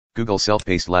Google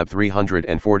Self-Paced Lab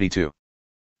 342.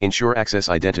 Ensure Access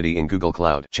Identity in Google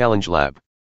Cloud Challenge Lab.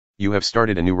 You have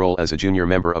started a new role as a junior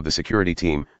member of the security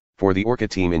team, for the Orca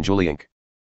team in Julie Inc.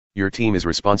 Your team is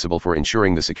responsible for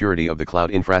ensuring the security of the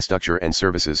cloud infrastructure and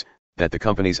services that the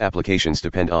company's applications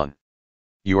depend on.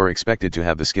 You are expected to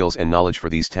have the skills and knowledge for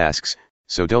these tasks,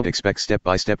 so don't expect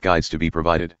step-by-step guides to be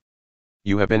provided.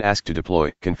 You have been asked to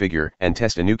deploy, configure, and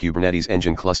test a new Kubernetes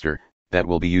Engine cluster that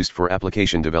will be used for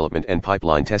application development and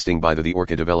pipeline testing by the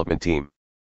Orca development team.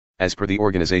 As per the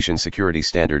organization's security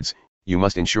standards, you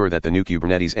must ensure that the new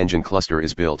Kubernetes Engine cluster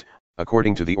is built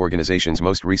according to the organization's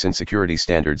most recent security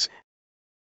standards.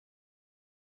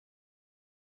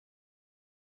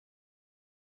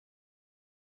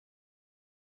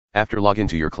 After log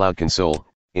into your Cloud Console,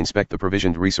 inspect the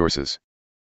provisioned resources.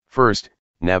 First,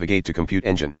 navigate to Compute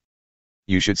Engine.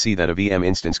 You should see that a VM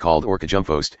instance called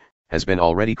orca-jumphost has been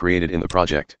already created in the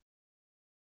project.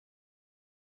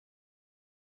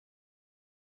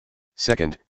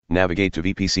 Second, navigate to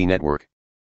VPC network.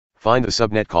 Find the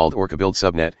subnet called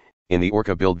orca-build-subnet in the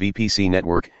orca-build VPC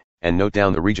network, and note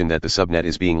down the region that the subnet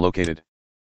is being located.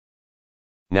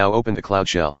 Now open the Cloud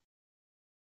Shell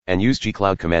and use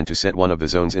gcloud command to set one of the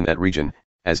zones in that region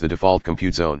as the default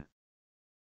compute zone.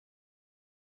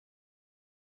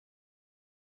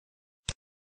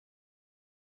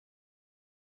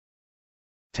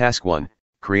 Task 1,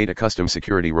 create a custom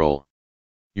security role.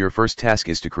 Your first task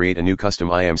is to create a new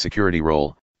custom IAM security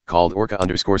role, called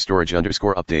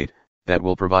orca_storage_update, that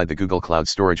will provide the Google Cloud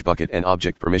Storage bucket and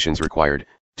object permissions required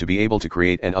to be able to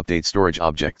create and update storage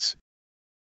objects.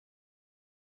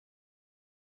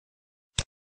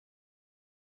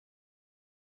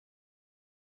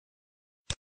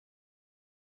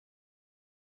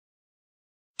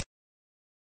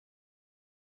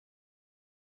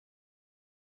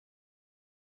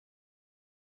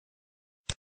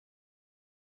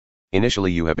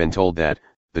 Initially you have been told that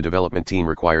the development team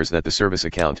requires that the service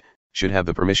account should have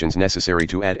the permissions necessary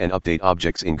to add and update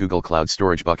objects in Google Cloud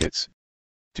Storage buckets.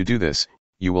 To do this,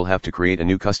 you will have to create a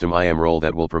new custom IAM role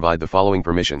that will provide the following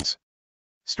permissions: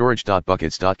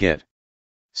 storage.buckets.get,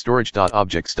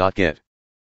 storage.objects.get,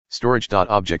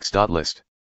 storage.objects.list,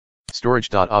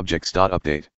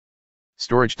 storage.objects.update,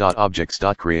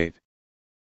 storage.objects.create.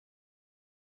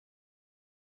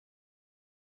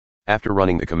 After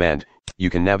running the command, you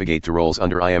can navigate to roles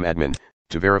under IAM admin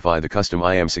to verify the custom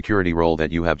IAM security role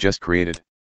that you have just created.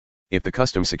 If the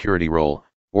custom security role,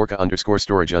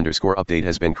 orca_storage_update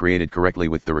has been created correctly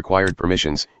with the required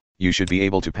permissions, you should be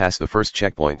able to pass the first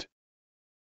checkpoint.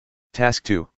 Task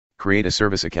 2, create a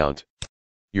service account.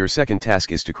 Your second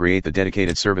task is to create the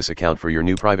dedicated service account for your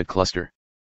new private cluster.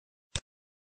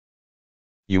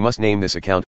 You must name this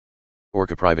account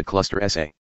orca-private-cluster-sa.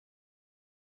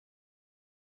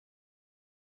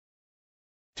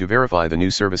 To verify the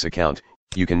new service account,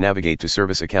 you can navigate to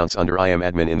Service Accounts under IAM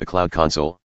Admin in the Cloud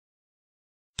Console.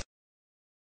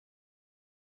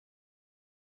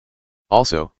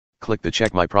 Also, click the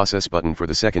Check My Process button for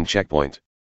the second checkpoint.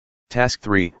 Task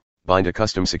 3, bind a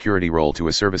custom security role to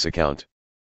a service account.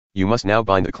 You must now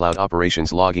bind the cloud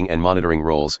operations logging and monitoring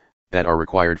roles that are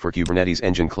required for Kubernetes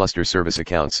Engine cluster service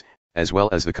accounts, as well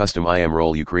as the custom IAM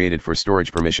role you created for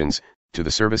storage permissions, to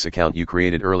the service account you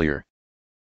created earlier.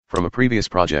 From a previous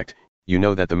project, you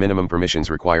know that the minimum permissions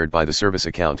required by the service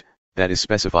account that is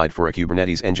specified for a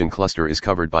Kubernetes Engine cluster is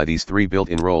covered by these three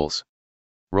built-in roles: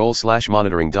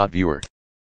 role/monitoring.viewer,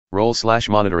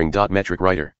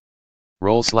 role/monitoring.metric-writer,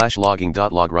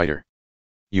 role/logging.log-writer.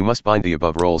 You must bind the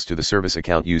above roles to the service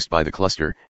account used by the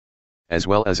cluster, as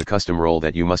well as a custom role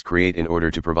that you must create in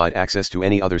order to provide access to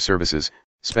any other services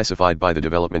specified by the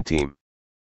development team.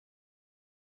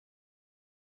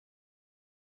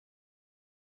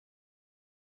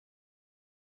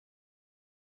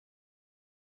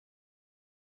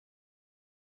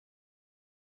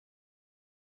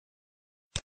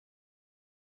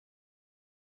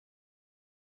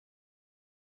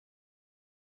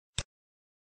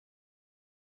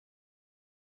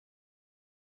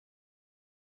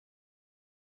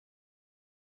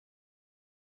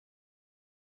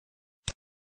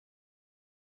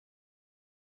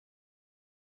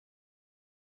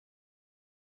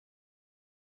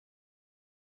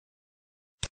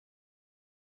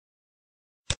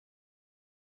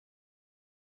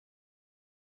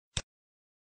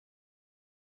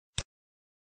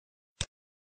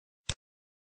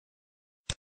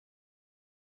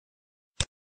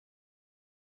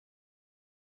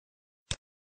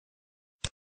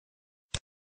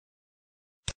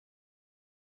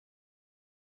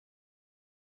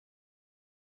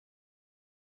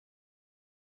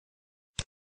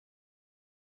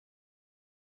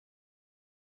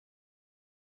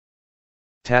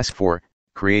 Task 4,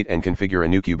 create and configure a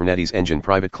new Kubernetes Engine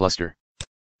private cluster.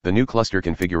 The new cluster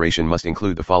configuration must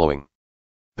include the following.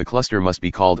 The cluster must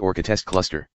be called orca test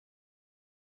cluster.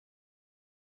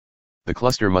 The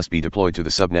cluster must be deployed to the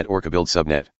subnet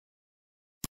orca-build-subnet.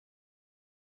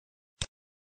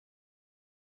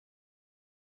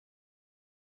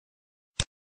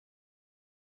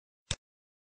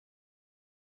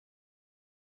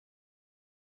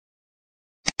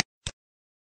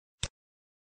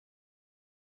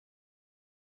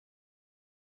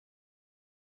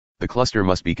 The cluster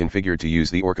must be configured to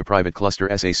use the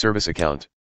orca-private-cluster-sa service account.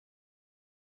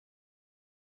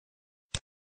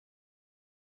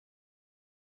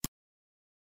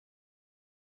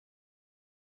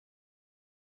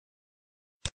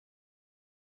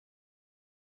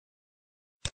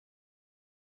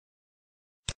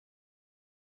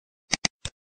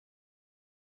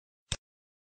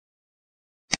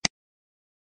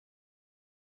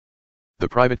 The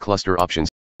private cluster options,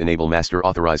 enable master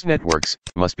authorized networks,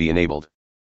 must be enabled.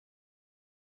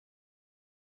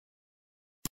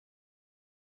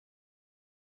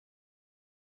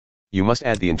 You must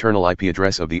add the internal IP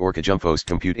address of the Orca Jumphost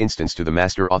compute instance to the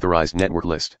master authorized network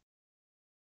list.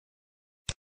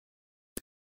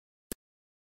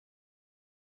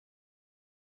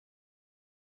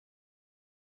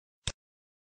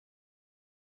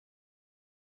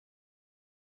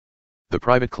 The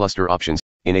private cluster options,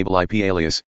 enable IP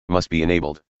alias, must be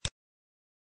enabled.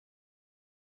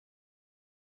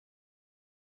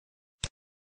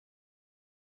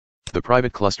 The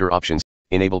private cluster options,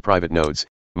 enable private nodes,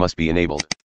 must be enabled.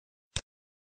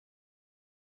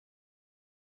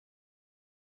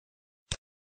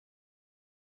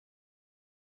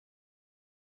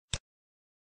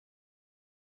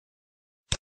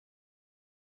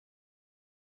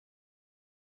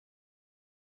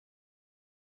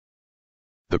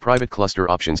 The private cluster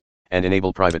options, and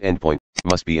enable private endpoint,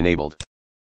 must be enabled.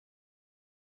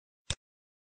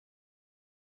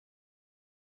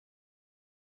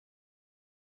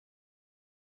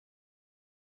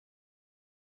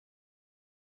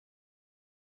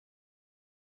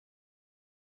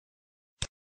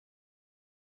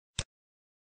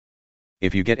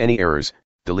 If you get any errors,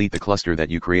 delete the cluster that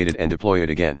you created and deploy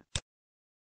it again.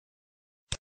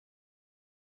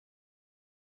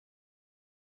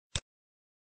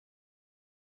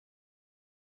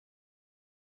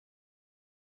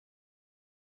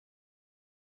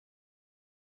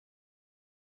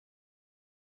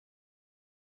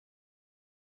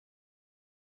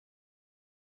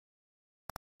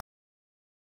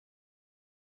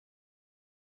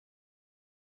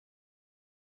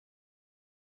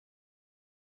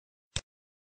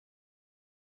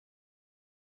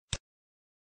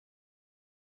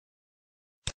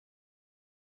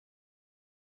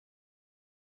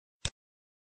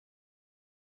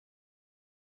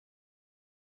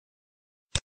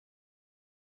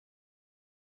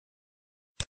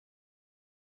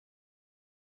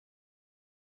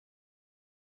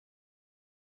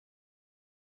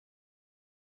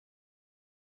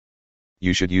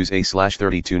 You should use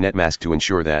A/32 netmask to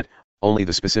ensure that only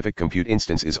the specific compute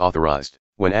instance is authorized.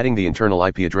 When adding the internal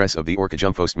IP address of the Orca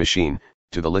Jumphost machine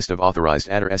to the list of authorized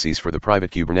addresses for the private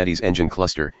Kubernetes Engine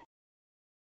cluster,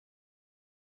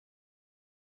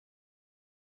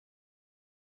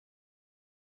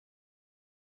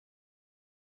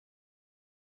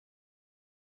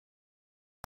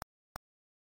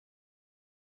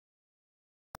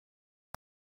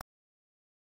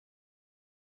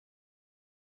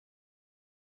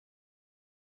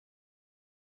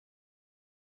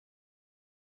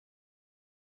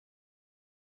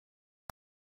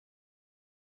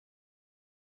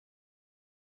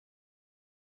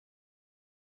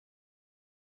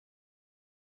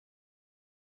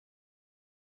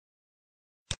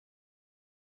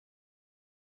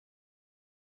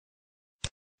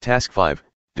 Task 5,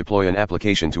 deploy an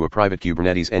application to a private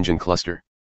Kubernetes Engine cluster.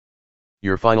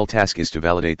 Your final task is to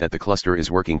validate that the cluster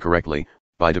is working correctly,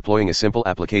 by deploying a simple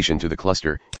application to the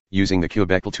cluster, using the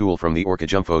Qwiklabs tool from the Orca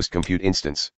Jumphost compute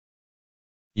instance.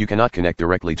 You cannot connect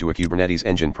directly to a Kubernetes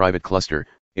Engine private cluster,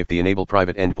 if the Enable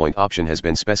Private Endpoint option has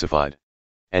been specified.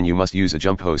 And you must use a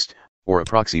jump host, or a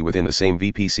proxy within the same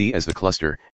VPC as the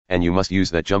cluster, and you must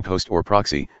use that jump host or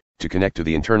proxy, to connect to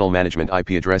the internal management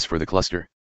IP address for the cluster.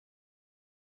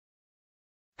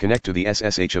 Connect to the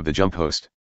SSH of the jump host.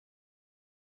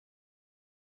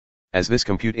 As this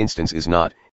compute instance is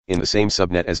not in the same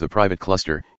subnet as the private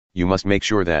cluster, you must make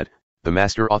sure that the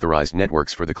master authorized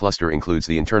networks for the cluster includes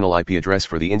the internal IP address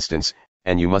for the instance,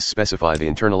 and you must specify the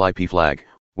internal IP flag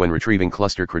when retrieving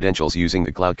cluster credentials using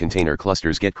the Cloud Container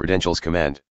Clusters Get Credentials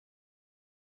command.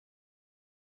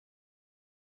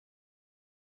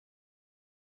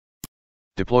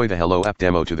 Deploy the Hello App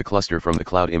demo to the cluster from the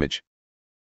cloud image.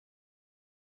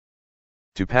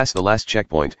 To pass the last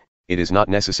checkpoint, it is not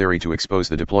necessary to expose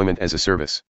the deployment as a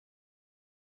service.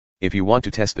 If you want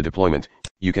to test the deployment,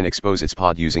 you can expose its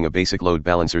pod using a basic load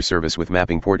balancer service with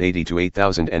mapping port 80 to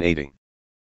 8080.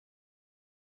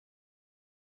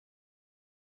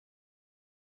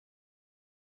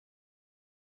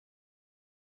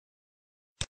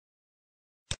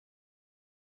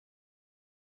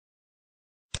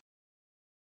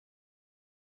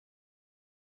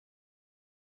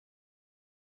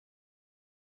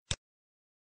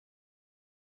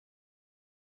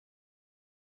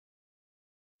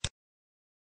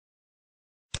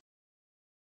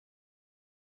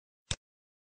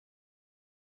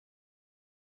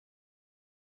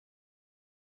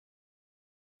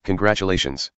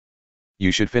 Congratulations!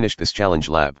 You should finish this challenge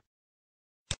lab.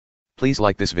 Please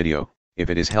like this video, if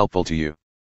it is helpful to you.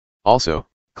 Also,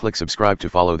 click subscribe to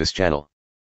follow this channel.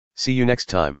 See you next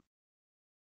time.